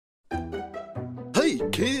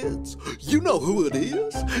kids, you know who it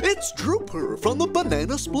is. It's Drooper from the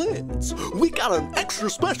Banana Splits. We got an extra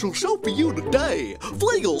special show for you today.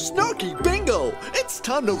 Fleagle, Snarky, Bingo, it's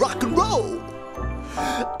time to rock and roll.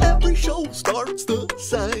 Every show starts the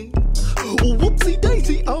same. Whoopsie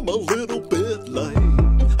daisy, I'm a little bit late.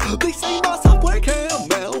 They say my software can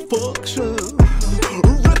malfunction.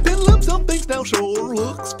 Ripping limbs on things now sure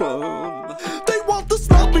looks fun. They want the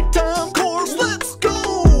sloppy time course, let's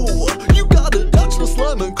go. You gotta Dutch the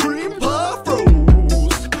slime and cream pie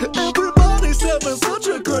froze. Everybody's having such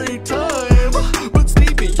a great time, but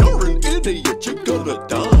Stevie, you're an idiot, you're gonna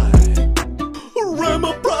die. Ram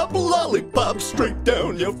a prop lollipop straight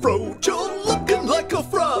down your throat. You're looking like a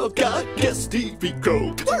frog, I guess Stevie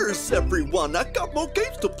croaked. Where's everyone? I got more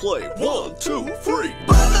games to play. 1, 2, 3.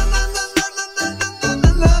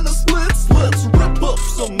 Banana splits, let's rip up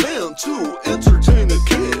some men to entertain the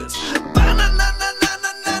kids. Banana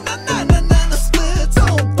splits,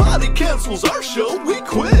 oh, body cancels our show, we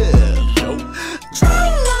quit. Yo.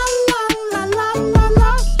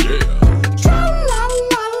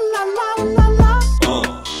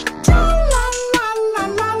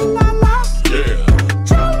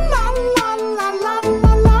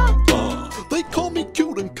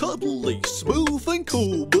 Smooth and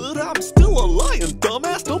cool, but I'm still a lion,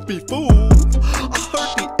 dumbass, don't be fooled. I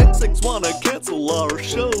heard the XX wanna cancel our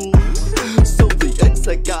show, so the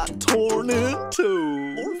XX got torn in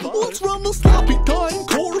two. Let's run the sloppy time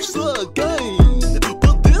course again,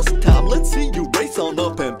 but this time let's see you race on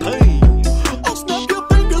up and pain. Oh, snap your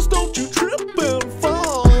fingers, don't you trip and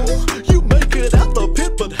fall. You make it out the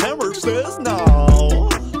pit, but Hammer says no.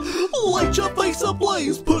 Light your face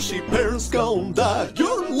ablaze, pushy parents gon' die.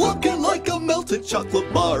 You're looking like a melted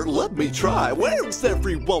chocolate bar, let me try. Where's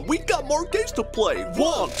everyone? We got more games to play.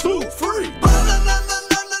 1, 2, 3. Banana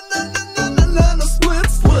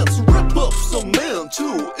splits, let's rip up some men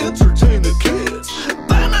to entertain the kids.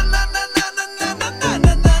 Banana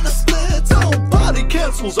splits, oh, body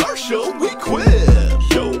cancels our show, we quit.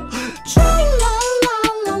 Yo.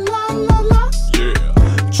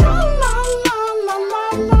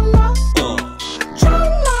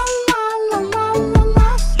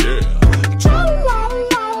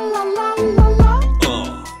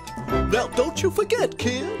 Now don't you forget,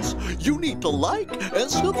 kids, you need to like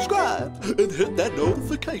and subscribe and hit that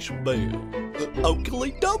notification bell.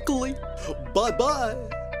 Oakley dokley, bye-bye.